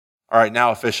All right,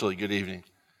 now officially, good evening,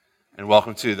 and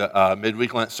welcome to the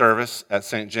midweek Lent service at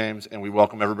St. James, and we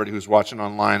welcome everybody who's watching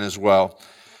online as well.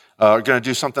 We're going to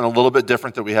do something a little bit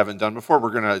different that we haven't done before. We're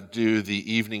going to do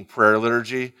the evening prayer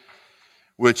liturgy,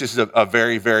 which is a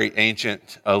very, very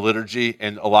ancient liturgy,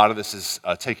 and a lot of this is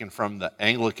taken from the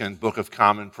Anglican Book of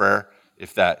Common Prayer,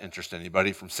 if that interests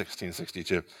anybody, from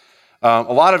 1662. A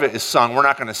lot of it is sung. We're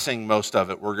not going to sing most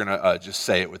of it. We're going to just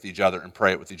say it with each other and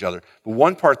pray it with each other. But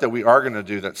one part that we are going to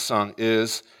do that's sung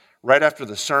is right after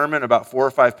the sermon, about 4 or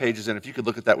 5 pages in. If you could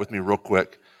look at that with me real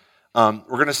quick. We're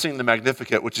going to sing the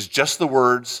Magnificat, which is just the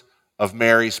words of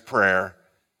Mary's prayer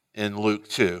in Luke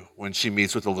 2 when she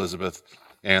meets with Elizabeth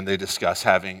and they discuss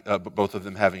having both of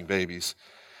them having babies.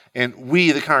 And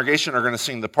we, the congregation, are going to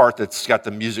sing the part that's got the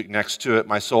music next to it,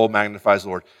 My Soul Magnifies the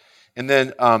Lord. And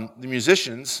then the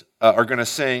musicians are going to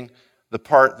sing the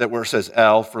part where it says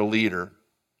L for leader.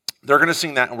 They're going to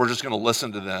sing that, and we're just going to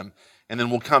listen to them. And then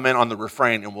we'll come in on the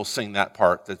refrain, and we'll sing that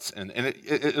part.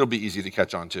 It'll be easy to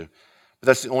catch on to. But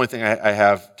that's the only thing I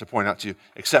have to point out to you,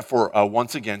 except for,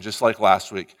 once again, just like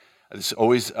last week, this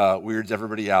always weirds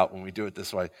everybody out when we do it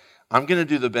this way. I'm going to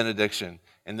do the benediction,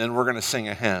 and then we're going to sing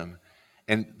a hymn.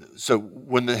 And so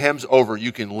when the hymn's over,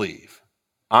 you can leave.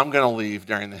 I'm going to leave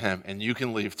during the hymn, and you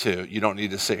can leave too. You don't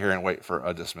need to sit here and wait for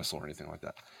a dismissal or anything like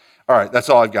that. All right, that's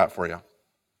all I've got for you.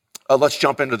 Let's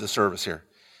jump into the service here.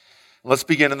 Let's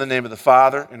begin in the name of the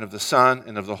Father, and of the Son,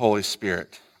 and of the Holy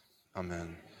Spirit.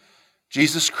 Amen.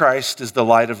 Jesus Christ is the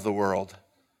light of the world,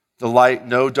 the light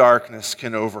no darkness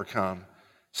can overcome.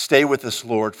 Stay with us,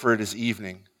 Lord, for it is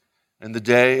evening, and the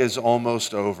day is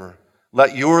almost over.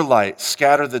 Let your light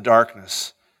scatter the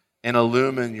darkness and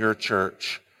illumine your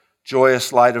church.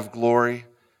 Joyous light of glory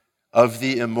of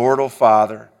the immortal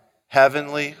Father,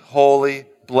 heavenly, holy,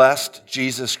 blessed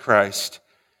Jesus Christ,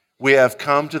 we have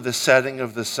come to the setting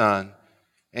of the sun,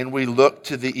 and we look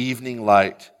to the evening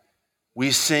light.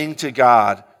 We sing to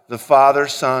God, the Father,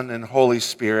 Son, and Holy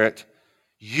Spirit.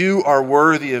 You are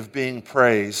worthy of being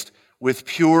praised with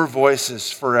pure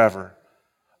voices forever.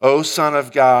 O Son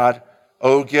of God,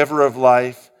 O Giver of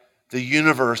life, the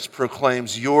universe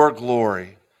proclaims your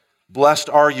glory. Blessed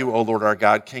are you, O Lord our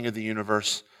God, King of the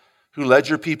universe, who led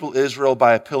your people Israel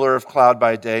by a pillar of cloud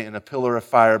by day and a pillar of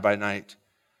fire by night.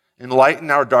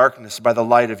 Enlighten our darkness by the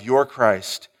light of your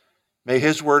Christ. May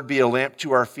his word be a lamp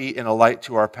to our feet and a light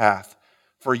to our path.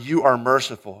 For you are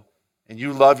merciful, and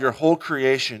you love your whole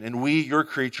creation, and we, your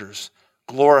creatures,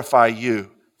 glorify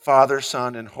you, Father,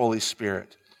 Son, and Holy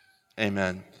Spirit.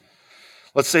 Amen.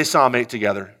 Let's say Psalm 8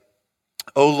 together.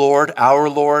 O Lord, our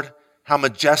Lord, how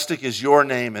majestic is your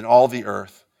name in all the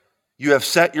earth. You have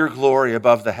set your glory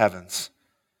above the heavens.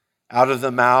 Out of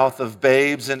the mouth of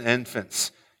babes and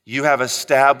infants, you have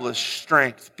established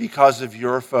strength because of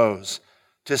your foes,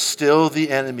 to still the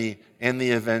enemy and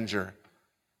the avenger.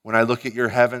 When I look at your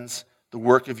heavens, the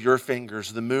work of your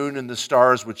fingers, the moon and the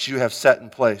stars which you have set in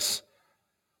place,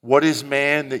 what is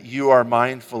man that you are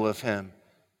mindful of him,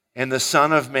 and the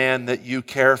Son of Man that you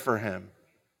care for him?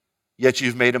 Yet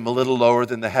you've made him a little lower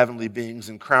than the heavenly beings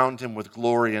and crowned him with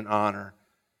glory and honor.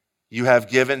 You have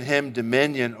given him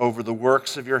dominion over the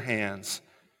works of your hands.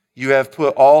 You have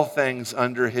put all things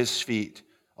under his feet,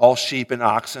 all sheep and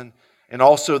oxen, and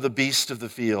also the beasts of the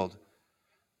field,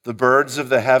 the birds of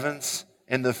the heavens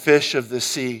and the fish of the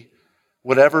sea,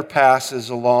 whatever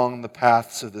passes along the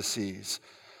paths of the seas.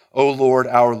 O Lord,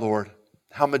 our Lord,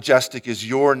 how majestic is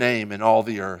your name in all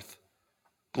the earth.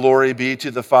 Glory be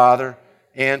to the Father,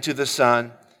 and to the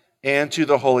Son, and to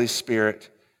the Holy Spirit,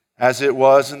 as it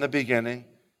was in the beginning,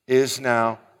 is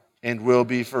now, and will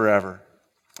be forever.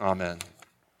 Amen.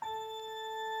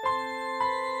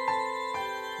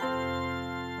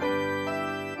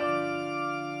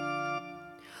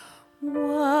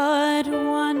 What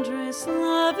wondrous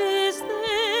love is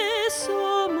this,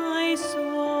 O my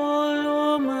soul,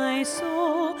 O my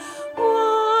soul?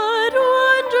 What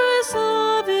wondrous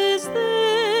love is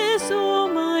this, O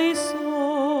my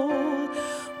soul?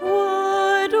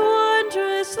 What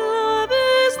wondrous love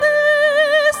is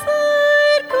this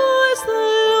that caused the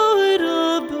Lord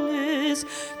of bliss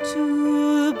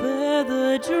to bear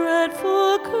the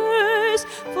dreadful curse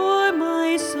for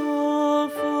my soul,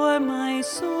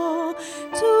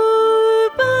 to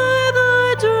bear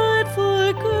the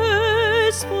dreadful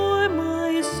curse for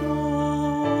my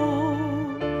soul.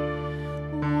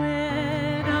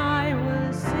 When I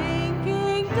was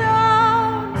sinking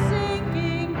down,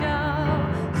 sinking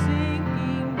down,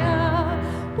 sinking down,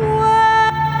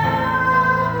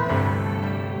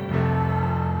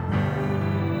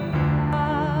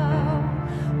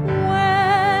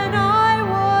 when I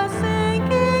was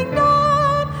sinking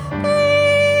down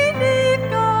beneath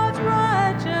God's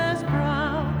righteous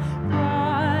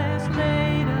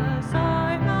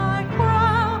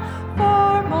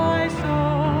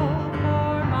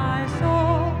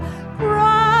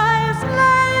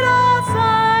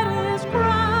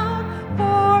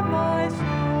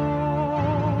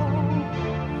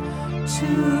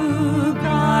To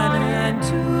God and to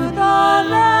the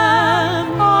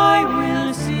Lamb I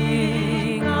will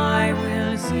sing, I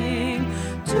will sing.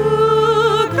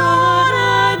 To God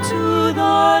and to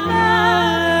the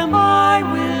Lamb I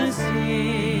will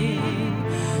sing.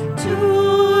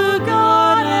 To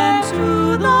God and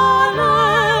to the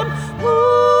Lamb,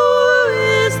 who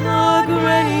is the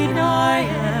great I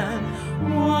am.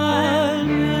 While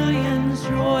millions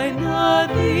join the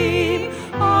theme,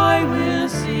 I will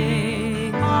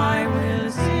sing, I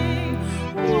will sing.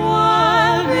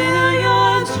 While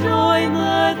millions join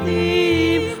the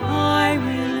theme, I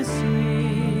will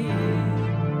sing.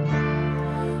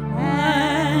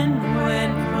 And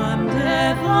when from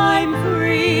death I'm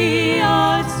free,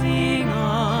 I'll sing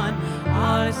on,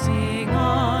 I'll sing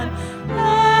on.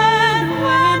 And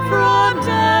when from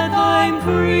death I'm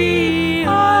free,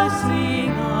 I'll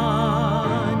sing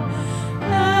on.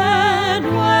 And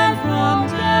when from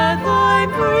death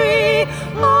I'm free,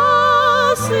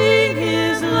 I'll sing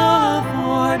his love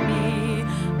for me.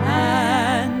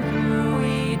 And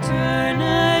through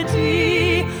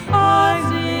eternity, I'll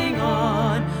sing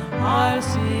on, I'll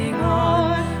sing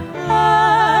on.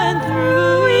 And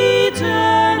through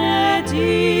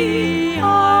eternity,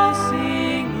 I'll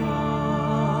sing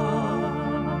on.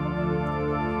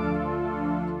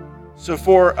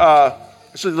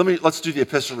 So let's do the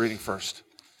epistle reading first,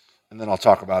 and then I'll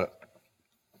talk about it.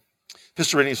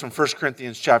 Epistle reading is from 1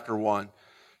 Corinthians chapter 1.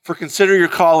 For consider your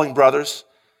calling, brothers.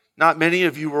 Not many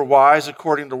of you were wise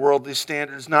according to worldly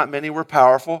standards. Not many were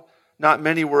powerful. Not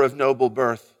many were of noble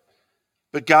birth.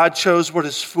 But God chose what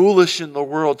is foolish in the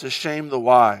world to shame the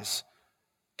wise.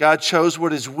 God chose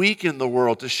what is weak in the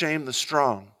world to shame the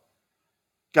strong.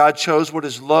 God chose what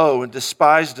is low and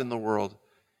despised in the world,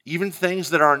 even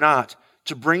things that are not,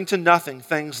 to bring to nothing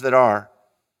things that are,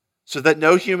 so that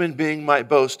no human being might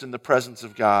boast in the presence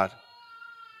of God.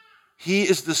 He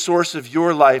is the source of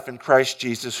your life in Christ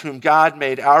Jesus, whom God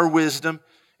made our wisdom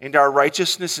and our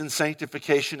righteousness and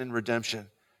sanctification and redemption.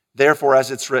 Therefore,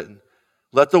 as it's written,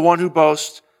 let the one who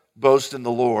boasts, boast in the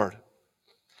Lord.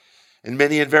 In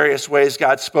many and various ways,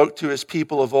 God spoke to his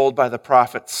people of old by the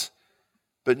prophets.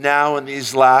 But now in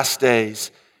these last days,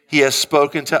 he has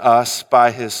spoken to us by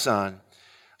his Son.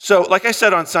 So, like I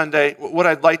said on Sunday, what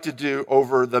I'd like to do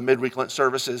over the midweek Lent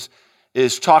services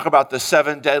is talk about the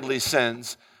 7 deadly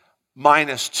sins,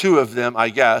 minus 2 of them, I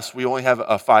guess. We only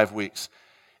have 5 weeks.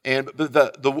 And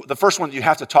the first one you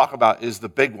have to talk about is the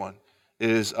big one,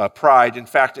 is pride. In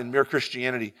fact, in Mere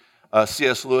Christianity,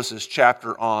 C.S. Lewis's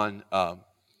chapter on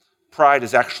pride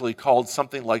is actually called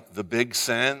something like the big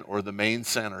sin or the main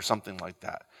sin or something like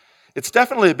that. It's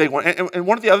definitely a big one. And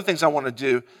one of the other things I want to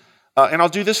do, and I'll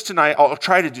do this tonight, I'll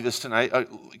try to do this tonight,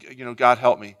 God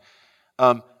help me.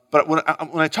 But when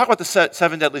I talk about the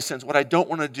 7 deadly sins, what I don't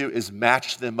want to do is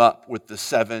match them up with the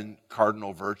 7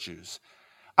 cardinal virtues.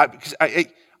 Because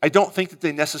I don't think that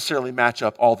they necessarily match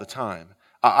up all the time.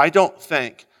 I don't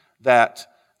think that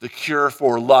the cure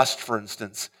for lust, for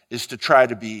instance, is to try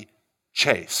to be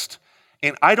chaste.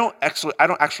 And I don't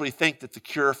actually think that the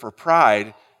cure for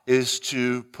pride is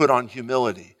to put on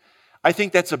humility. I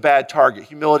think that's a bad target.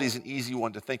 Humility is an easy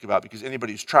one to think about because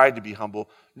anybody who's tried to be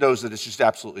humble knows that it's just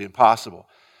absolutely impossible.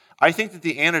 I think that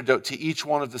the antidote to each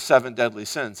one of the 7 deadly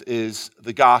sins is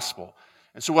the gospel.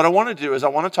 And so what I want to do is I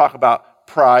want to talk about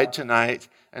pride tonight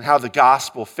and how the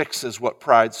gospel fixes what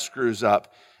pride screws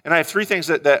up. And I have 3 things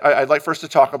that I'd like first to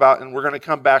talk about, and we're going to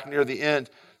come back near the end,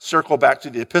 circle back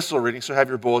to the epistle reading, so have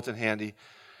your bulletin handy.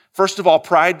 First of all,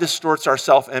 pride distorts our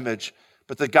self-image,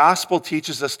 but the gospel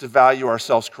teaches us to value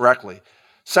ourselves correctly.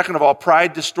 Second of all,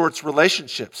 pride distorts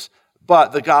relationships,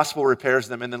 but the gospel repairs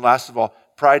them. And then last of all,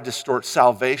 pride distorts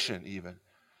salvation even,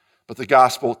 but the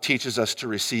gospel teaches us to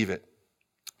receive it.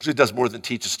 Actually, it does more than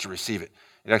teach us to receive it.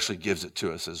 It actually gives it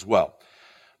to us as well.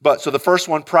 So the first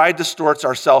one, pride distorts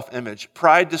our self-image.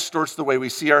 Pride distorts the way we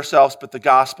see ourselves, but the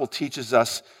gospel teaches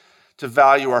us to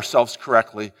value ourselves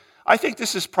correctly. I think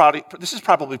this is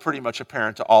probably pretty much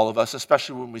apparent to all of us,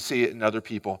 especially when we see it in other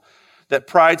people, that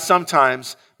pride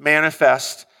sometimes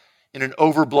manifests in an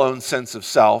overblown sense of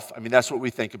self. I mean, that's what we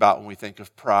think about when we think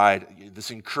of pride,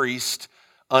 this increased,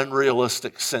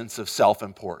 unrealistic sense of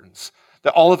self-importance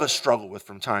that all of us struggle with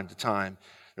from time to time.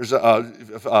 There's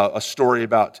a story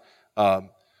about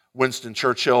Winston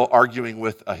Churchill arguing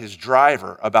with his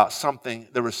driver about something.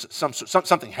 There was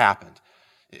something happened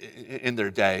in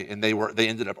their day, and they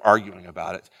ended up arguing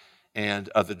about it. And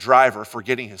the driver,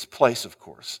 forgetting his place, of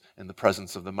course, in the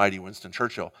presence of the mighty Winston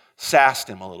Churchill, sassed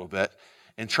him a little bit.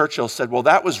 And Churchill said, "Well,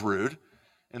 that was rude."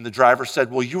 And the driver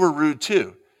said, "Well, you were rude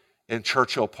too." And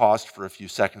Churchill paused for a few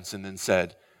seconds and then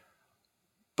said,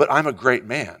 "But I'm a great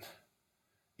man."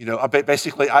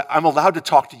 Basically, I'm allowed to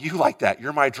talk to you like that.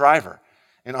 You're my driver,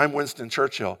 and I'm Winston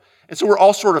Churchill. And so we're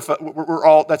all,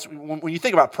 when you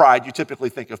think about pride, you typically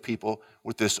think of people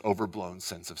with this overblown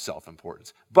sense of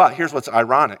self-importance. But here's what's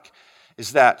ironic,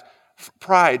 is that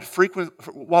pride,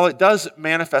 while it does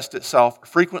manifest itself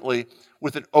frequently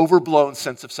with an overblown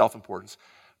sense of self-importance,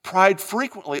 pride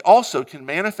frequently also can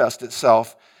manifest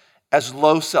itself as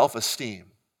low self-esteem.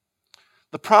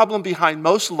 The problem behind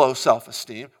most low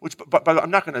self-esteem, but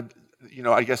I'm not going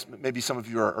to, I guess maybe some of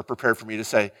you are prepared for me to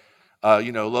say,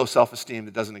 low self-esteem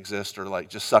that doesn't exist, or like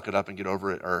just suck it up and get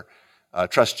over it, or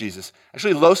trust Jesus.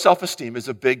 Actually, low self-esteem is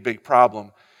a big, big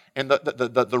problem. And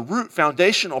the root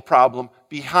foundational problem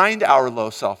behind our low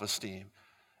self-esteem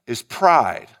is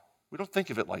pride. We don't think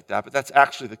of it like that, but that's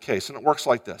actually the case. And it works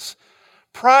like this.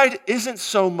 Pride isn't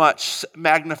so much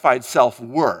magnified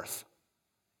self-worth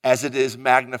as it is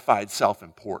magnified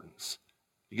self-importance.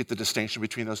 You get the distinction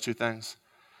between those two things?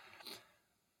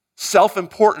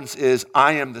 Self-importance is,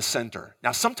 I am the center.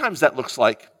 Now, sometimes that looks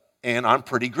like, and I'm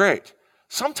pretty great.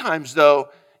 Sometimes, though,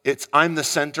 it's, I'm the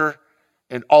center,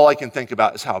 and all I can think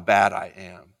about is how bad I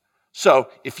am. So,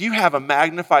 if you have a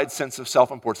magnified sense of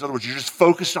self-importance, in other words, you're just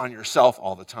focused on yourself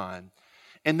all the time,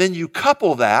 and then you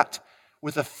couple that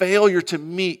with a failure to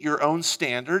meet your own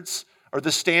standards, or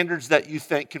the standards that you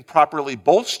think can properly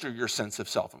bolster your sense of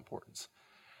self-importance,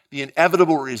 the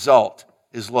inevitable result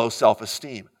is low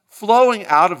self-esteem, flowing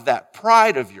out of that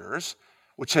pride of yours,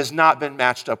 which has not been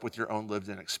matched up with your own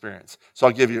lived-in experience. So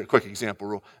I'll give you a quick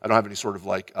example. I don't have any sort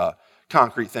of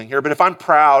concrete thing here, but if I'm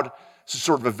proud, this is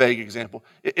sort of a vague example.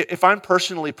 If I'm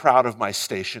personally proud of my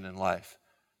station in life,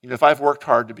 if I've worked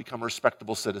hard to become a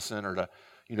respectable citizen, or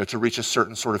to reach a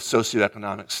certain sort of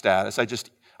socioeconomic status,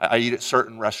 I eat at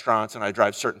certain restaurants, and I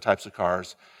drive certain types of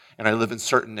cars, and I live in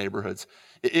certain neighborhoods.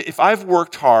 If I've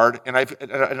worked hard and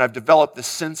I've developed this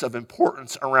sense of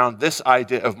importance around this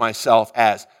idea of myself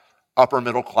as upper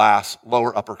middle class,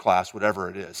 lower upper class, whatever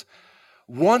it is,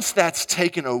 once that's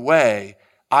taken away,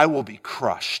 I will be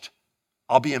crushed.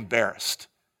 I'll be embarrassed.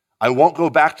 I won't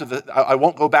go back to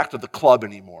the club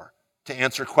anymore to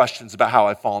answer questions about how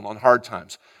I've fallen on hard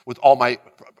times with all my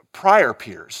prior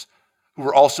peers who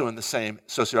were also in the same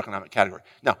socioeconomic category.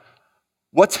 Now,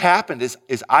 what's happened is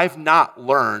I've not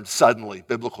learned suddenly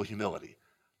biblical humility.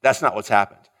 That's not what's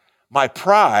happened. My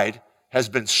pride has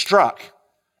been struck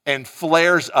and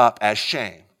flares up as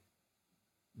shame.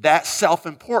 That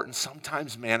self-importance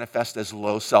sometimes manifests as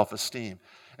low self-esteem.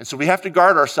 And so we have to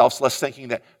guard ourselves lest thinking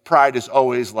that pride is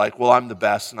always like, well, I'm the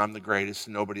best and I'm the greatest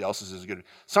and nobody else is as good.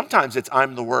 Sometimes it's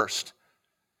I'm the worst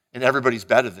and everybody's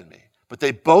better than me. But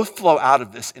they both flow out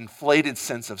of this inflated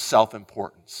sense of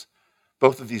self-importance.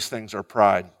 Both of these things are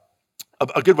pride.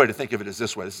 A good way to think of it is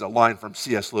this way. This is a line from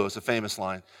C.S. Lewis, a famous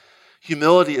line.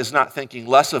 Humility is not thinking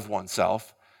less of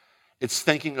oneself. It's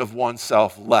thinking of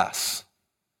oneself less.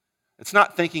 It's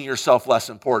not thinking yourself less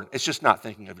important. It's just not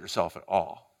thinking of yourself at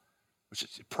all. Which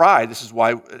is pride. This is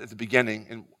why at the beginning,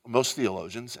 and most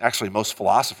theologians, actually most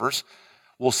philosophers,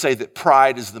 will say that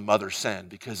pride is the mother sin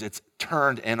because it's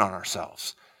turned in on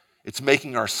ourselves. It's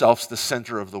making ourselves the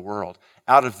center of the world.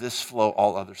 Out of this flow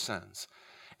all other sins.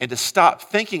 And to stop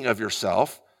thinking of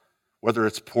yourself, whether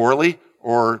it's poorly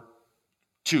or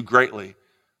too greatly,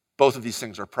 both of these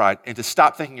things are pride. And to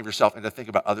stop thinking of yourself and to think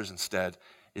about others instead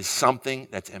is something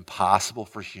that's impossible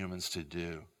for humans to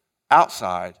do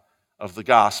outside of the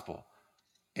gospel.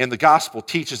 And the gospel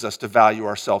teaches us to value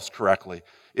ourselves correctly.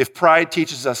 If pride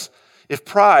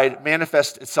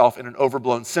manifests itself in an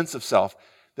overblown sense of self,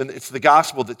 then it's the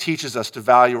gospel that teaches us to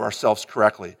value ourselves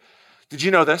correctly. Did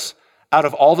you know this? Out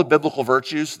of all the biblical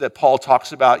virtues that Paul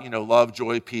talks about, love,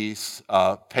 joy, peace,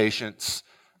 patience,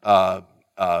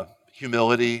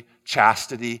 humility,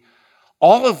 chastity,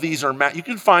 all of these are, you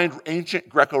can find ancient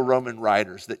Greco-Roman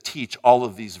writers that teach all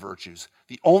of these virtues.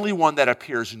 The only one that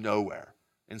appears nowhere,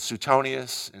 in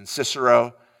Suetonius, in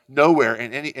Cicero, nowhere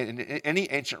in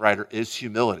any ancient writer is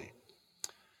humility.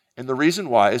 And the reason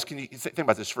why is, can you think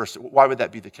about this first? Why would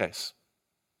that be the case?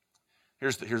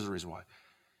 Here's the reason why.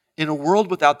 In a world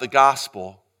without the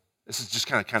gospel, this is just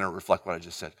kind of reflect what I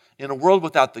just said. In a world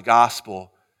without the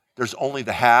gospel, there's only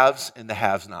the haves and the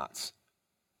have-nots.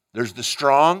 There's the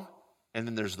strong, and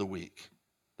then there's the weak.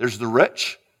 There's the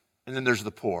rich, and then there's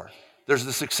the poor. There's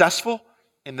the successful,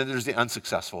 and then there's the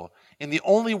unsuccessful. And the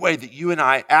only way that you and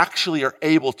I actually are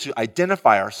able to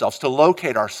identify ourselves, to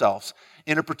locate ourselves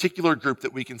in a particular group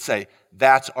that we can say,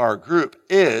 that's our group,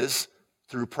 is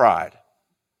through pride.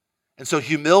 And so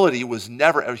humility was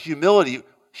the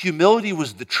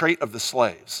trait of the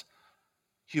slaves.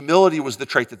 Humility was the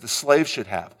trait that the slaves should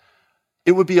have.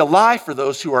 It would be a lie for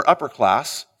those who are upper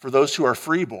class, for those who are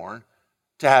freeborn,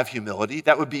 to have humility.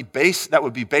 That would be base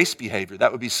behavior.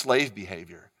 That would be slave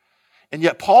behavior. And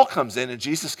yet Paul comes in and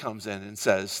Jesus comes in and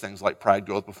says things like pride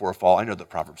goeth before a fall. I know the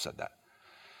proverb said that.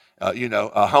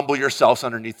 Humble yourselves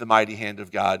underneath the mighty hand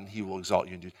of God and he will exalt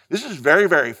you. This is very,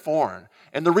 very foreign.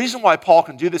 And the reason why Paul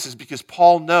can do this is because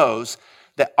Paul knows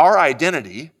that our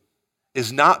identity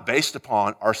is not based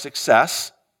upon our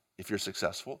success, if you're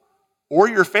successful, or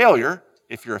your failure,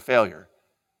 if you're a failure,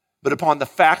 but upon the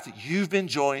fact that you've been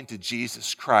joined to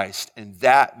Jesus Christ and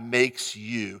that makes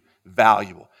you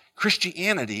valuable.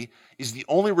 Christianity is the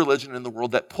only religion in the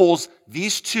world that pulls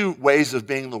these two ways of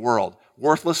being the world,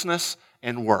 worthlessness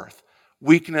and worth,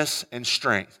 weakness and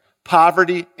strength,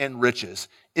 poverty and riches,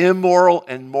 immoral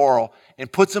and moral,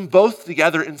 and puts them both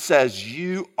together and says,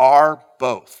 you are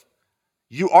both.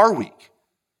 You are weak.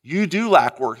 You do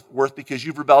lack worth because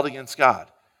you've rebelled against God.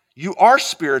 You are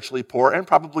spiritually poor and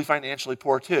probably financially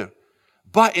poor too.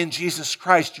 But in Jesus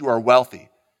Christ, you are wealthy.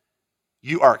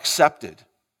 You are accepted.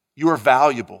 You are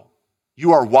valuable.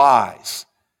 You are wise.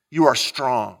 You are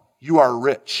strong. You are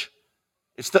rich.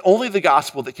 It's only the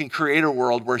gospel that can create a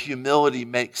world where humility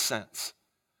makes sense.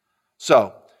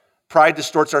 So, pride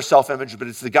distorts our self-image, but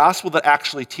it's the gospel that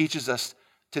actually teaches us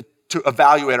to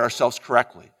evaluate ourselves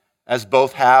correctly as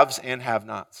both haves and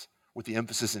have-nots, with the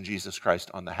emphasis in Jesus Christ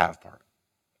on the have part.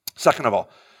 Second of all,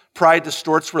 pride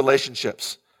distorts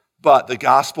relationships, but the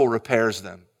gospel repairs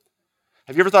them.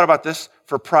 Have you ever thought about this?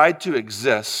 For pride to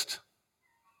exist,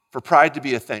 for pride to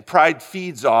be a thing, pride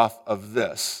feeds off of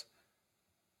this.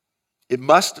 It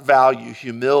must value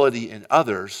humility in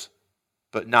others,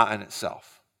 but not in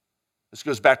itself. This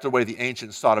goes back to the way the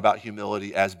ancients thought about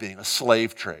humility as being a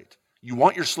slave trait. You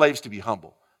want your slaves to be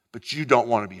humble, but you don't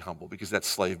want to be humble because that's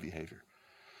slave behavior.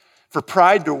 For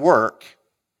pride to work,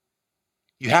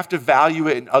 you have to value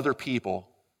it in other people,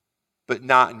 but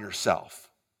not in yourself.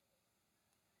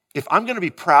 If I'm going to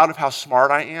be proud of how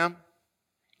smart I am,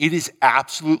 it is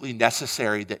absolutely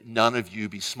necessary that none of you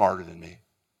be smarter than me.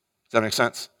 Does that make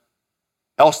sense?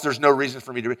 Else there's no reason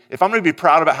for me to be. If I'm going to be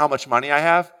proud about how much money I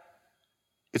have,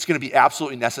 it's going to be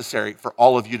absolutely necessary for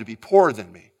all of you to be poorer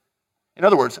than me. In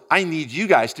other words, I need you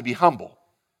guys to be humble.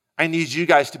 I need you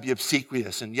guys to be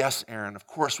obsequious. And yes, Aaron, of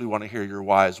course we want to hear your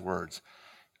wise words.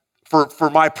 For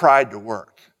my pride to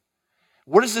work.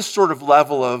 What does this sort of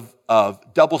level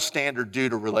of double standard do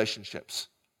to relationships?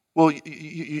 Well,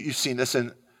 you've seen this,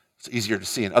 and it's easier to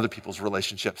see in other people's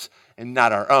relationships and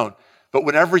not our own. But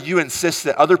whenever you insist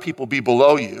that other people be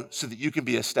below you so that you can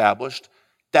be established,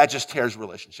 that just tears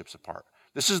relationships apart.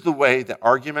 This is the way that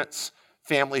arguments,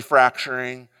 family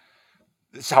fracturing,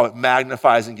 this is how it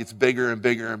magnifies and gets bigger and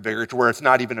bigger and bigger to where it's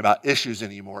not even about issues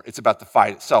anymore. It's about the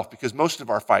fight itself, because most of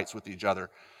our fights with each other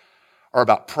are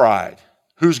about pride.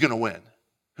 Who's going to win?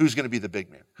 Who's going to be the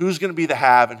big man? Who's going to be the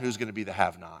have and who's going to be the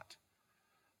have-not?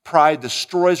 Pride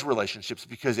destroys relationships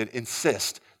because it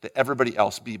insists that everybody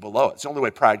else be below it. It's the only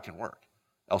way pride can work.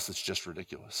 Else it's just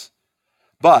ridiculous.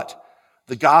 But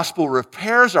the gospel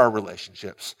repairs our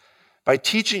relationships by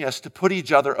teaching us to put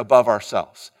each other above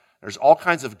ourselves. There's all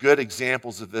kinds of good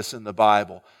examples of this in the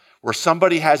Bible where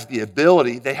somebody has the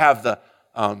ability, they have the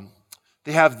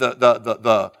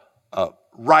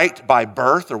right by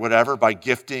birth or whatever, by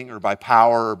gifting or by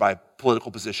power or by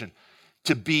political position,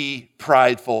 to be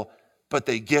prideful, but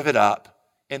they give it up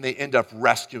and they end up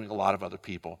rescuing a lot of other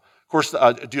people. Of course,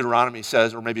 Deuteronomy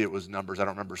says, or maybe it was Numbers, I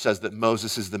don't remember, says that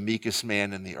Moses is the meekest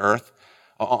man in the earth,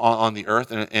 on the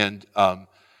earth. And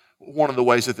one of the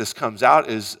ways that this comes out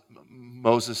is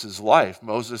Moses' life.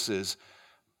 Moses is,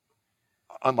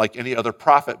 unlike any other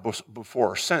prophet before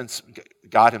or since,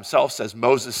 God himself says,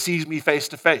 Moses sees me face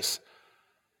to face.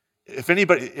 If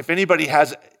anybody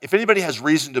has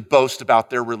reason to boast about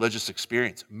their religious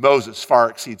experience, Moses far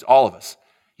exceeds all of us.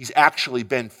 He's actually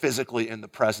been physically in the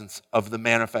presence of the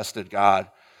manifested God.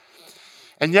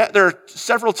 And yet there are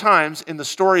several times in the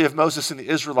story of Moses and the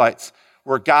Israelites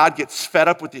where God gets fed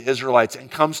up with the Israelites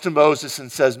and comes to Moses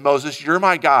and says, Moses, you're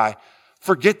my guy.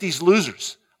 Forget these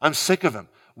losers. I'm sick of them.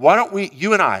 Why don't we,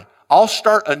 you and I'll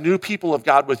start a new people of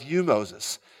God with you,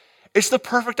 Moses. It's the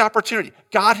perfect opportunity.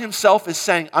 God himself is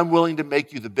saying, I'm willing to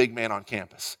make you the big man on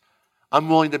campus. I'm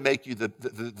willing to make you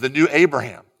the new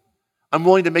Abraham. I'm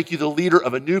willing to make you the leader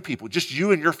of a new people, just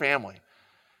you and your family.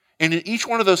 And in each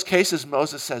one of those cases,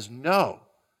 Moses says, no,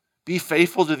 be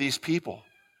faithful to these people.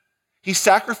 He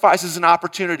sacrifices an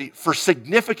opportunity for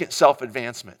significant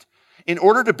self-advancement in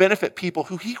order to benefit people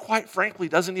who he, quite frankly,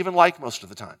 doesn't even like most of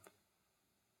the time.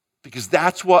 Because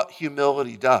that's what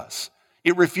humility does.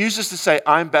 It refuses to say,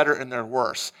 I'm better and they're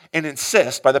worse, and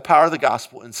insist, by the power of the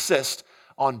gospel, insist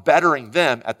on bettering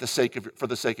them for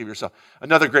the sake of yourself.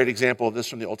 Another great example of this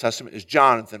from the Old Testament is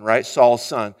Jonathan, right? Saul's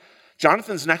son.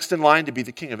 Jonathan's next in line to be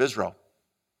the king of Israel.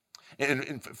 And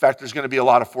in fact, there's going to be a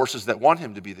lot of forces that want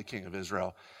him to be the king of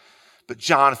Israel. But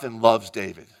Jonathan loves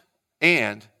David.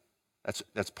 And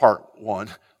that's part one.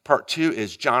 Part two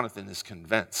is Jonathan is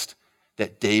convinced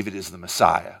that David is the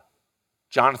Messiah.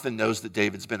 Jonathan knows that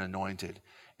David's been anointed.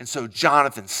 And so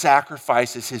Jonathan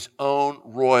sacrifices his own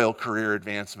royal career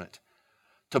advancement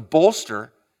to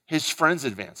bolster his friend's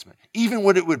advancement, even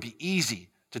when it would be easy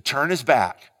to turn his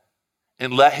back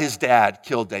and let his dad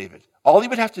kill David. All he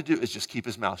would have to do is just keep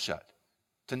his mouth shut,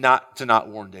 to not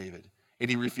warn David. And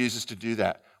he refuses to do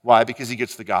that. Why? Because he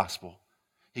gets the gospel.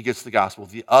 He gets the gospel.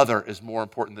 The other is more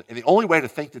important. And the only way to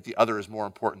think that the other is more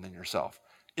important than yourself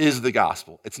is the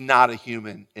gospel. It's not a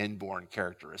human inborn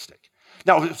characteristic.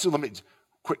 Now, so let me,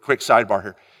 quick sidebar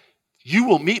here. You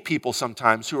will meet people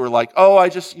sometimes who are like, oh, I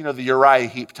just, the Uriah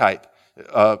Heep type,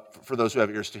 for those who have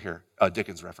ears to hear,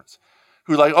 Dickens reference,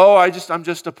 who are like, oh, I'm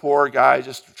just a poor guy,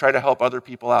 just try to help other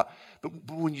people out. But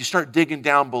when you start digging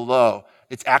down below,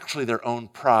 it's actually their own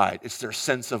pride. It's their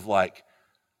sense of like,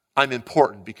 I'm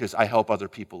important because I help other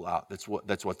people out. That's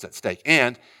what's at stake.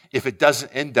 And if it doesn't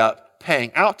end up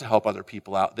paying out to help other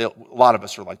people out, a lot of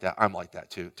us are like that. I'm like that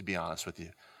too, to be honest with you.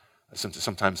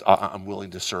 Sometimes I'm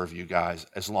willing to serve you guys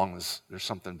as long as there's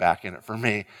something back in it for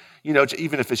me.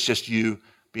 Even if it's just you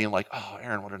being like, oh,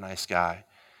 Aaron, what a nice guy.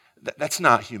 That's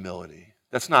not humility.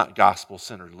 That's not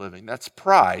gospel-centered living. That's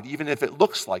pride, even if it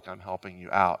looks like I'm helping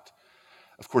you out.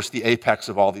 Of course, the apex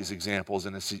of all these examples,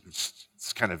 and it's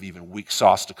kind of even weak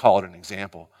sauce to call it an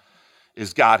example,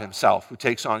 is God himself, who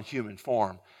takes on human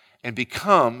form and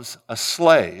becomes a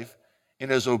slave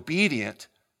and is obedient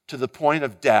to the point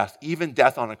of death, even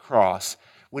death on a cross,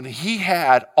 when he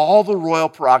had all the royal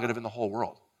prerogative in the whole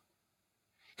world.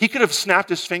 He could have snapped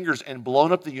his fingers and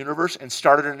blown up the universe and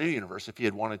started a new universe if he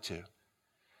had wanted to.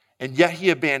 And yet he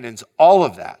abandons all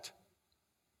of that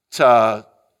to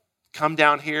come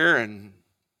down here and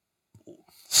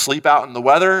sleep out in the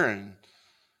weather and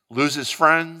lose his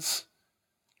friends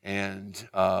and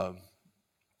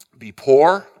be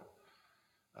poor,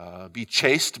 be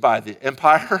chased by the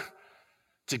empire,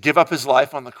 to give up his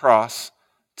life on the cross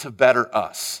to better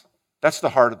us. That's the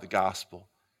heart of the gospel.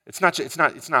 It's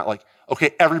not like, okay,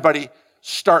 everybody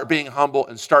start being humble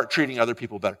and start treating other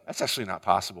people better. That's actually not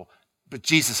possible. But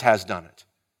Jesus has done it.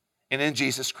 And in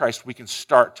Jesus Christ, we can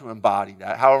start to embody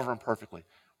that, however imperfectly.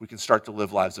 We can start to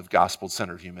live lives of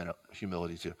gospel-centered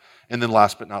humility too. And then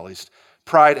last but not least,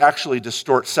 pride actually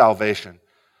distorts salvation,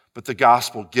 but the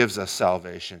gospel gives us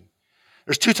salvation.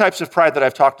 There's two types of pride that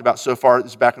I've talked about so far.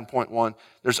 This is back in point one.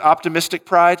 There's optimistic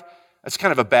pride. That's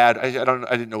kind of a bad, I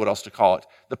didn't know what else to call it.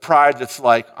 The pride that's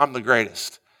like, I'm the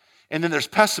greatest. And then there's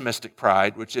pessimistic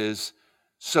pride, which is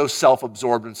so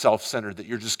self-absorbed and self-centered that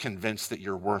you're just convinced that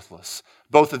you're worthless.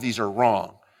 Both of these are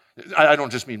wrong. I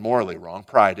don't just mean morally wrong,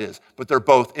 pride is, but they're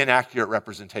both inaccurate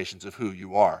representations of who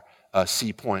you are.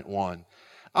 See point one.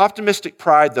 Optimistic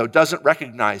pride, though, doesn't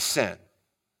recognize sin.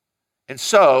 And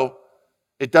so,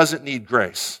 it doesn't need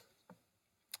grace.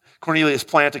 Cornelius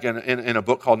Plantinga, in a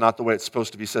book called Not the Way It's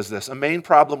Supposed to Be, says this: a main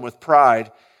problem with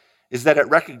pride is that it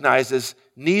recognizes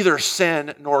neither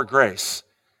sin nor grace.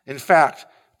 In fact,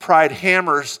 pride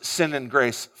hammers sin and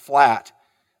grace flat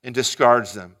and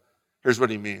discards them. Here's what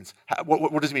he means.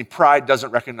 What does he mean? Pride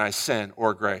doesn't recognize sin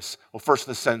or grace. Well, first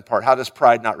the sin part. How does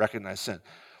pride not recognize sin?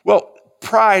 Well,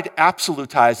 pride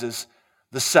absolutizes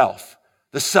the self.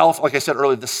 The self, like I said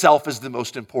earlier, the self is the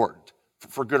most important,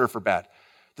 for good or for bad.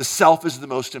 The self is the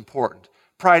most important.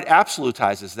 Pride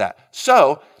absolutizes that.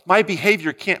 So, my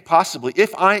behavior can't possibly,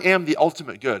 if I am the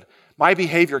ultimate good, my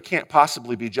behavior can't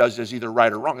possibly be judged as either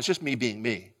right or wrong. It's just me being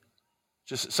me.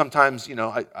 Just sometimes,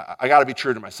 I got to be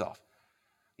true to myself.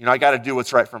 I got to do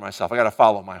what's right for myself. I got to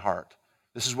follow my heart.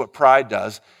 This is what pride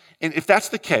does. And if that's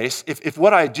the case, if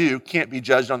what I do can't be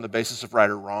judged on the basis of right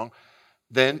or wrong,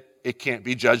 then it can't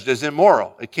be judged as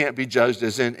immoral. It can't be judged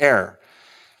as in error.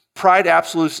 Pride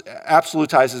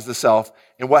absolutizes the self,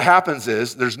 and what happens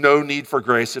is there's no need for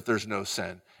grace if there's no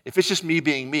sin. If it's just me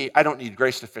being me, I don't need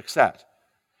grace to fix that.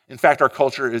 In fact, our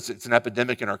culture, it's an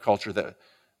epidemic in our culture that,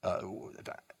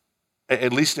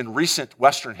 at least in recent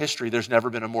Western history, there's never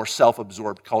been a more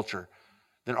self-absorbed culture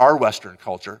than our Western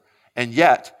culture, and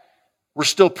yet we're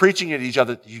still preaching at each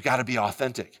other, you got to be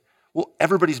authentic. Well,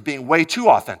 everybody's being way too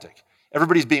authentic.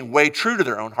 Everybody's being way true to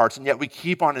their own hearts, and yet we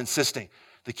keep on insisting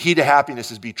the key to happiness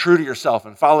is be true to yourself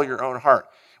and follow your own heart,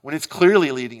 when it's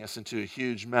clearly leading us into a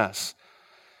huge mess.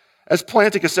 As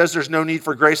Plantinga says, there's no need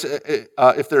for grace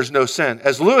if there's no sin.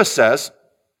 As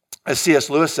C.S.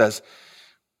 Lewis says,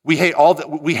 We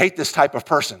hate this type of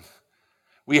person.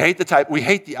 We hate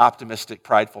the optimistic,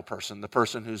 prideful person, the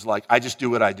person who's like, I just do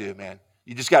what I do, man.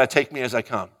 You just got to take me as I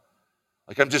come.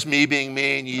 Like I'm just me being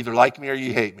me, and you either like me or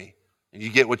you hate me, and you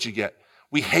get what you get.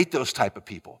 We hate those type of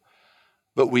people,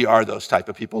 but we are those type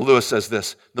of people. Lewis says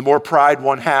this, the more pride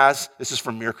one has, this is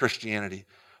from Mere Christianity,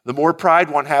 the more pride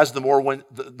one has, the more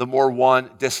one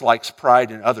dislikes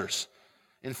pride in others.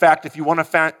 In fact, if you want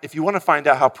to find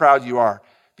out how proud you are,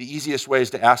 the easiest way is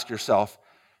to ask yourself,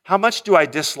 how much do I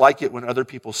dislike it when other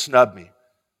people snub me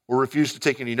or refuse to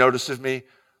take any notice of me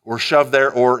or shove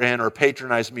their oar in or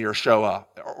patronize me or show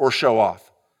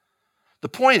off? The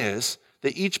point is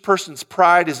that each person's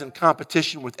pride is in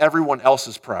competition with everyone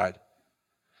else's pride.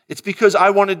 It's because I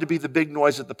wanted to be the big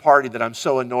noise at the party that I'm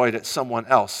so annoyed at someone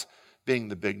else being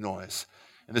the big noise.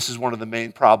 And this is one of the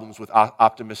main problems with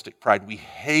optimistic pride. We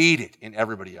hate it in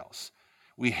everybody else.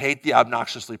 We hate the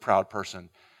obnoxiously proud person.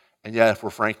 And yet, if we're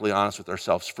frankly honest with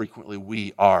ourselves, frequently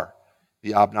we are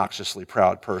the obnoxiously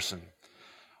proud person.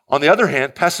 On the other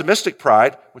hand, pessimistic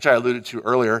pride, which I alluded to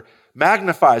earlier,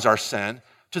 magnifies our sin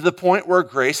to the point where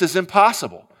grace is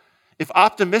impossible. If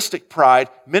optimistic pride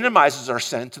minimizes our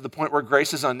sin to the point where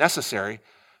grace is unnecessary,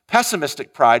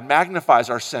 pessimistic pride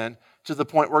magnifies our sin to the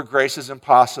point where grace is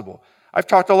impossible. I've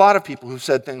talked to a lot of people who've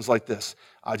said things like this.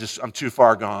 I'm too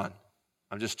far gone.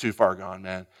 I'm just too far gone,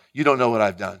 man. You don't know what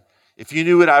I've done. If you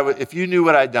knew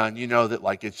what I'd done, you know that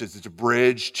like it's a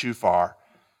bridge too far,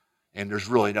 and there's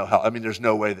really no help. I mean, there's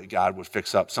no way that God would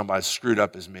fix up somebody as screwed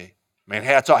up as me. Man,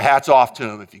 hats off to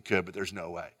him if he could, but there's no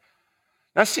way.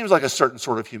 That seems like a certain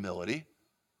sort of humility.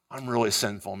 I'm really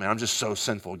sinful, man. I'm just so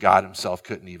sinful. God himself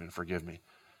couldn't even forgive me.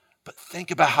 But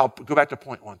go back to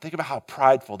point one. Think about how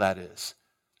prideful that is.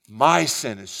 My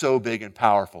sin is so big and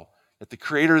powerful that the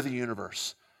creator of the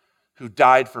universe who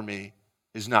died for me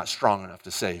is not strong enough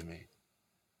to save me.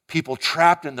 People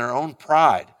trapped in their own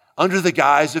pride under the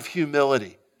guise of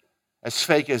humility, as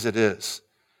fake as it is.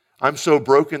 I'm so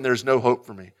broken, there's no hope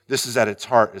for me. This is at its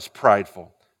heart, is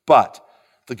prideful. But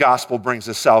the gospel brings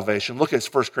us salvation. Look at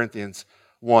 1 Corinthians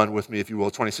 1 with me, if you will,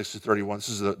 26 to 31. This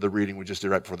is the reading we just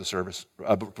did right before the service,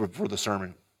 before the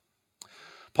sermon.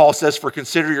 Paul says, for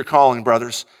consider your calling,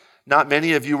 brothers. Not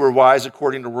many of you were wise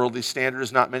according to worldly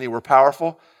standards. Not many were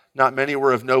powerful. Not many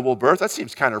were of noble birth. That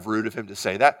seems kind of rude of him to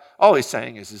say that. All he's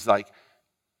saying is like,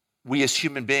 we as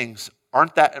human beings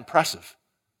aren't that impressive.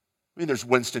 I mean, there's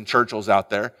Winston Churchills out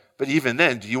there, but even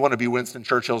then, do you want to be Winston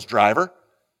Churchill's driver?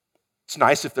 It's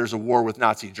nice if there's a war with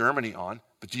Nazi Germany on,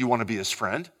 but do you want to be his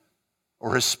friend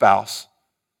or his spouse?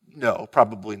 No,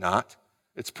 probably not.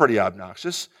 It's pretty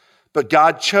obnoxious. But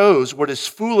God chose what is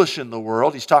foolish in the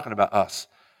world, he's talking about us,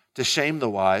 to shame the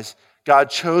wise. God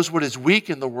chose what is weak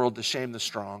in the world to shame the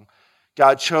strong.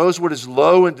 God chose what is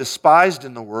low and despised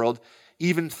in the world,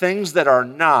 even things that are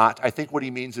not. I think what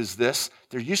he means is this.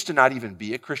 There used to not even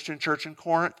be a Christian church in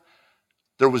Corinth.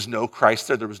 There was no Christ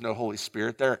there. There was no Holy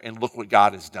Spirit there. And look what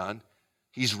God has done.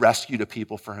 He's rescued a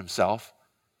people for himself.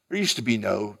 There used to be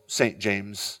no St.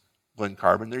 James, Glen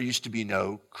Carbon. There used to be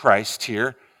no Christ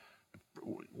here,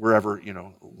 wherever,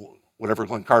 whatever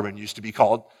Glen Carbon used to be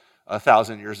called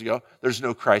 1,000 years ago. There's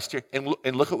no Christ here.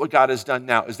 And look at what God has done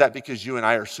now. Is that because you and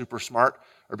I are super smart,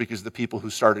 or because the people who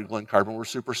started Glen Carbon were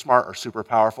super smart or super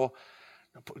powerful?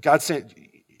 God's saying,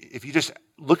 if you just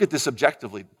look at this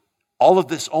objectively, all of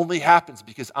this only happens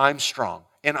because I'm strong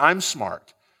and I'm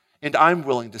smart and I'm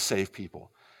willing to save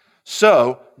people.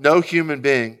 So no human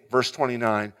being, verse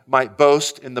 29, might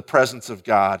boast in the presence of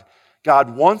God.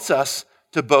 God wants us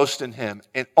to boast in him.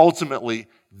 And ultimately,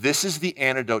 this is the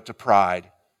antidote to pride.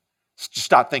 Just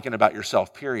stop thinking about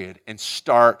yourself, period, and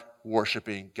start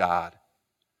worshiping God.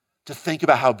 To think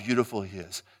about how beautiful he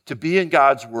is. To be in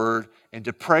God's word and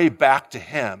to pray back to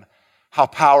him how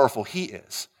powerful he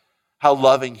is. How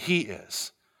loving he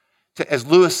is. As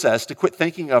Lewis says, to quit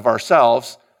thinking of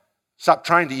ourselves, stop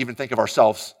trying to even think of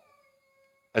ourselves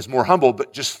as more humble,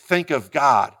 but just think of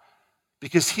God.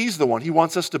 Because he's the one. He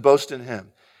wants us to boast in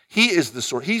him. He is the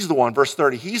source. He's the one, verse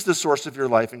 30, he's the source of your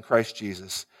life in Christ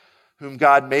Jesus, whom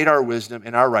God made our wisdom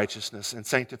and our righteousness and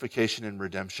sanctification and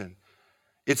redemption.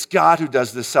 It's God who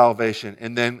does this salvation.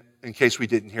 And then, in case we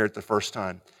didn't hear it the first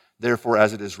time, therefore,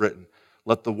 as it is written,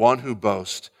 let the one who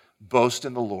boasts, boast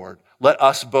in the Lord. Let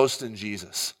us boast in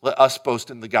Jesus. Let us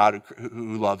boast in the God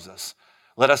who loves us.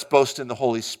 Let us boast in the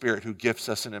Holy Spirit who gifts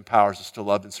us and empowers us to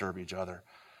love and serve each other.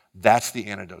 That's the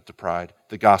antidote to pride,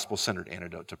 the gospel-centered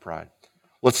antidote to pride.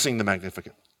 Let's sing the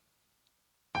Magnificat.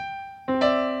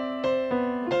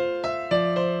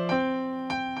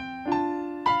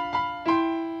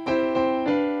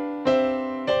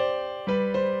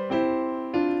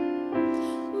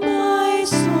 My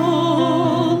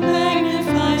soul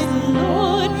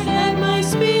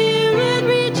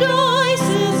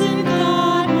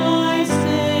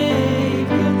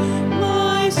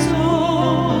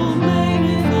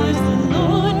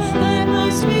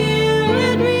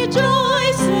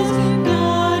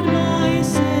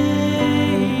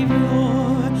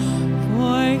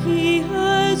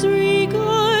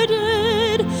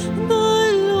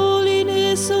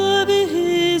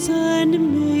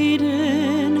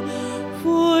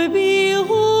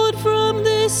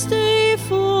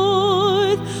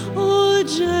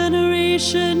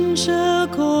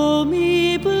call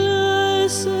me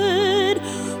blessed,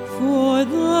 for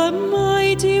the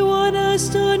mighty one has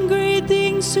done great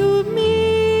things to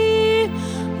me,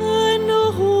 and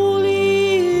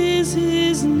holy is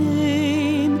his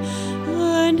name,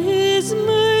 and his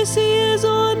mercy is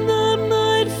on them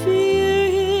that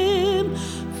fear him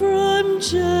from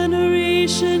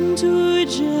generation to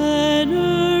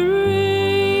generation.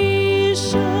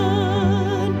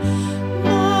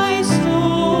 My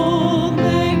soul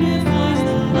magnifies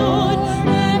the Lord,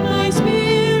 and my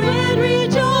spirit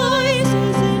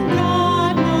rejoices in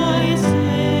God my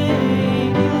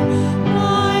Savior.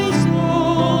 My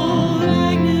soul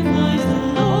magnifies the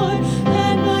Lord,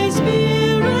 and my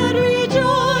spirit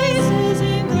rejoices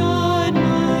in God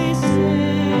my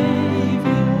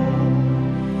Savior.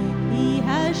 He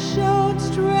has shown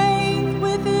strength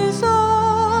with his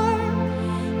arm.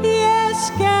 He has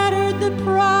scattered the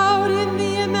proud in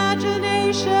the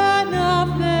imagination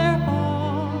of their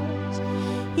hearts.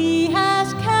 He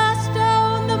has cast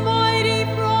down the mighty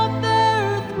from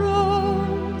their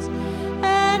thrones,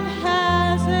 and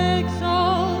has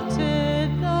exalted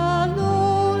the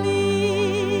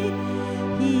lowly.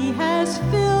 He has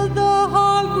filled the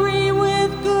hungry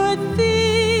with good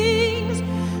things,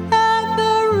 and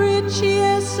the rich he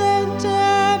has sent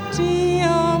empty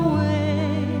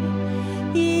away.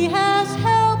 He has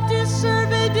helped his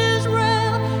servant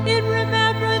Israel in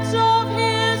remembrance of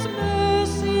his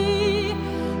mercy,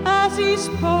 as he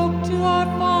spoke to our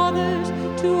fathers,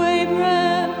 to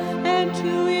Abraham, and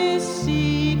to his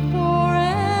seed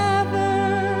forever.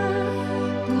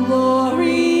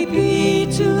 Glory be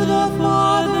to the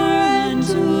Father, and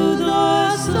to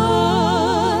the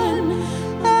Son,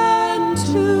 and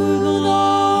to the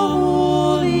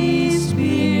Holy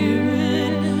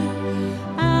Spirit,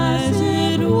 as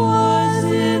it was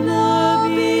in the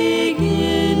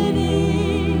beginning,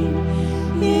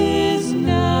 is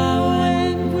now,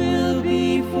 and will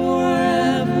be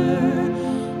forever.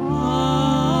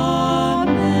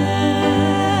 Amen.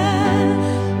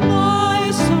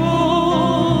 My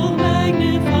soul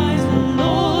magnifies the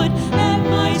Lord, and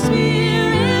my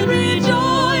spirit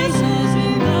rejoices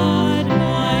in God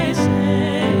my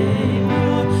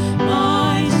Savior.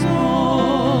 My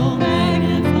soul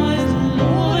magnifies the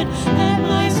Lord, and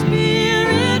my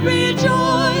spirit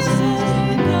rejoices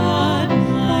in God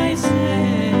my Savior.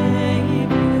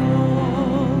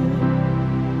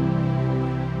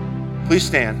 Please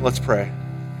stand. Let's pray.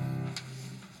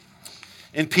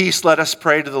 In peace, let us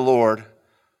pray to the Lord.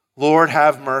 Lord,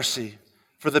 have mercy.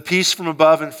 For the peace from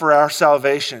above and for our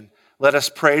salvation, let us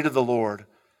pray to the Lord.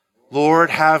 Lord,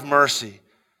 have mercy.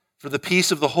 For the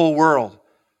peace of the whole world,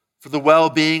 for the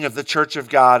well-being of the church of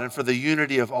God, and for the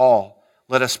unity of all,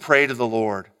 let us pray to the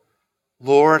Lord.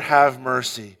 Lord, have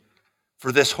mercy.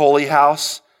 For this holy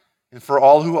house, and for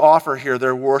all who offer here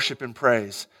their worship and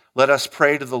praise, let us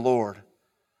pray to the Lord.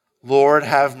 Lord,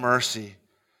 have mercy.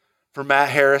 For Matt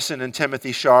Harrison and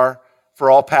Timothy Shar, for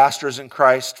all pastors in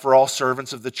Christ, for all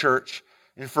servants of the church,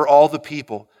 and for all the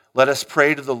people, let us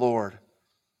pray to the Lord.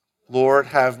 Lord,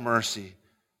 have mercy.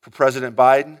 For President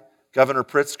Biden, Governor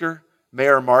Pritzker,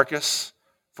 Mayor Marcus,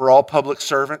 for all public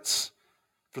servants,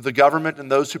 for the government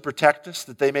and those who protect us,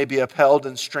 that they may be upheld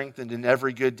and strengthened in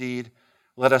every good deed,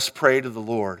 let us pray to the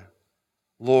Lord.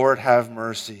 Lord, have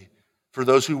mercy. For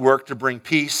those who work to bring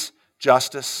peace,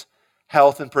 justice,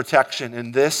 health, and protection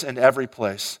in this and every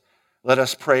place, let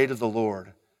us pray to the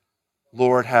Lord.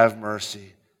 Lord, have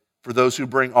mercy. For those who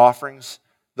bring offerings,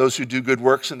 those who do good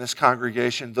works in this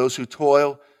congregation, those who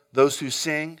toil, those who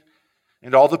sing,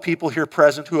 and all the people here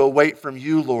present who await from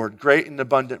you, Lord, great and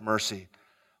abundant mercy,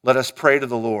 let us pray to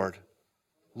the Lord.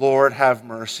 Lord, have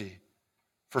mercy.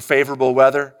 For favorable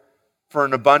weather, for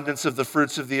an abundance of the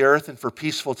fruits of the earth, and for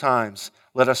peaceful times,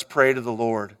 let us pray to the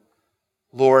Lord.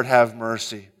 Lord, have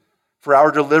mercy. For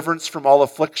our deliverance from all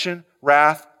affliction,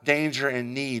 wrath, danger,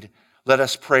 and need, let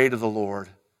us pray to the Lord.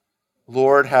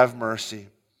 Lord, have mercy.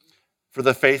 For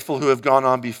the faithful who have gone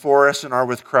on before us and are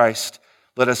with Christ,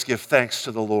 let us give thanks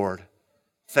to the Lord.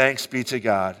 Thanks be to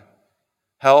God.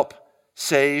 Help,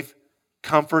 save,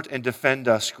 comfort, and defend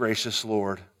us, gracious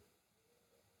Lord.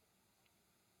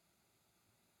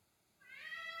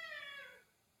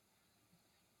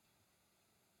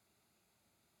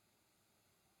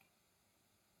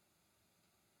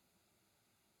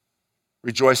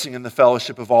 Rejoicing in the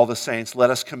fellowship of all the saints, let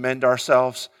us commend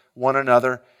ourselves, one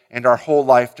another, and our whole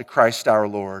life to Christ our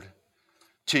Lord.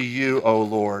 To you, O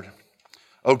Lord.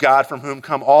 O God, from whom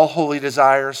come all holy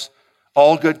desires,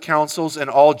 all good counsels,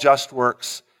 and all just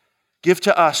works, give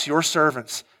to us, your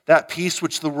servants, that peace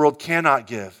which the world cannot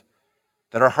give,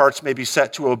 that our hearts may be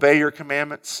set to obey your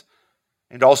commandments,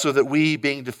 and also that we,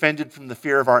 being defended from the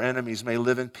fear of our enemies, may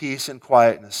live in peace and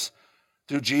quietness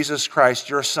through Jesus Christ,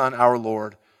 your Son, our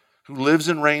Lord, who lives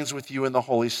and reigns with you in the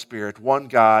Holy Spirit, one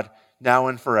God, now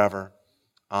and forever.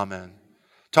 Amen.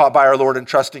 Taught by our Lord and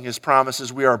trusting his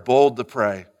promises, we are bold to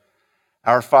pray.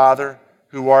 Our Father,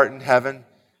 who art in heaven,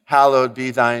 hallowed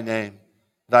be thy name.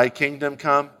 Thy kingdom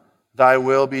come, thy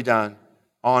will be done,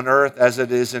 on earth as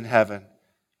it is in heaven.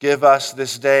 Give us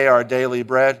this day our daily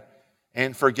bread,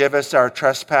 and forgive us our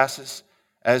trespasses,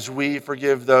 as we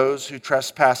forgive those who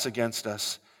trespass against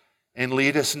us. And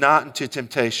lead us not into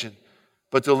temptation,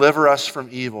 but deliver us from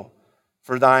evil.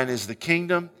 For thine is the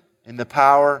kingdom, and the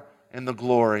power, and the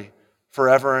glory,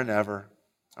 forever and ever.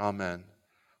 Amen.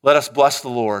 Let us bless the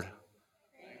Lord.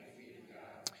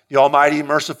 The Almighty,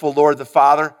 merciful Lord, the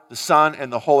Father, the Son,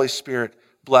 and the Holy Spirit,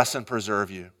 bless and preserve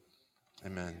you.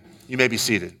 Amen. You may be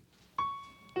seated.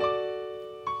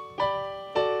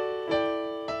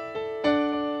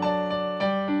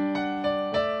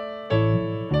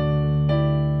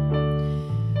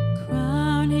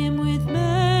 Crown him with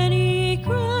many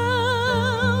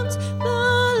crowns,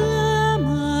 the Lamb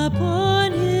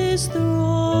upon his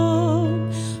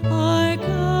throne. Hark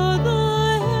how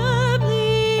the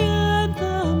heavenly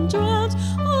anthem drowns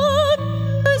on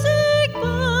music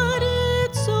but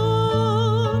its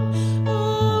own.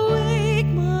 Awake,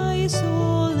 my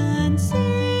soul, and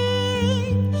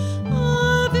sing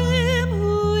of him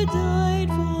who died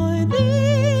for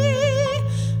thee,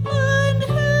 and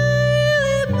hail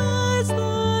him as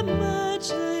the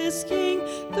matchless King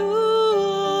through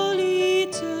all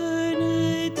eternity.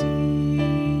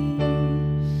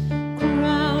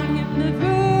 Crown him the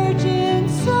Virgin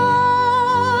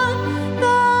Son,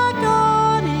 the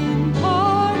God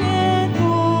incarnate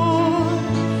Lord,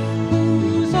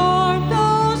 whose arm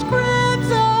those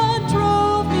crimson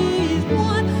trophies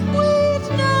won, which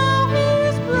now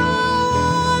his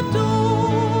brow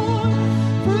adorn.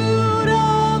 Fruit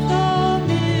of the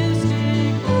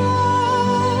mystic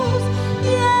rose,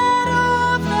 yet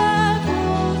of that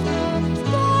rose the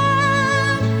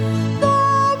stem, the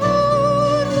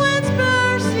wound whence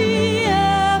mercy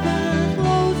ever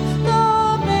flows, the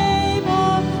babe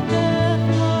of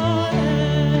Bethlehem.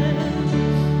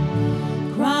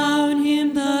 Crown him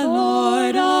the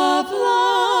Lord of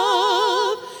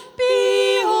love,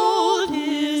 behold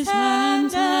his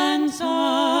hands and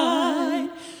side,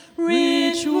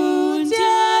 rich wounds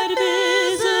yet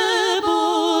visible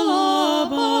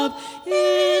above,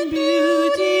 in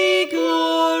beauty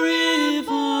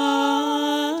glorified.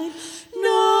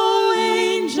 No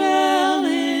angel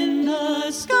in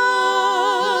the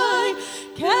sky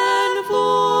can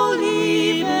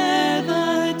fully bear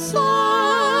that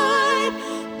sight,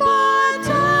 but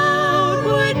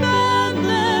downward bend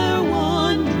their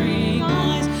wondering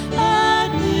eyes at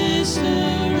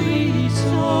mystery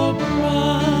so bright.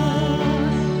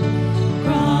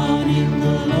 Crown him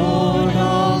the Lord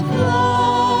of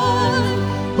life,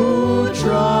 who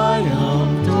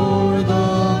triumphed o'er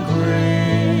the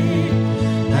grave,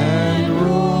 and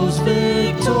rose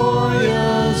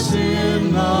victorious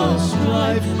in the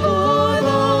strife for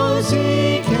those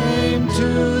he came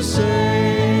to save.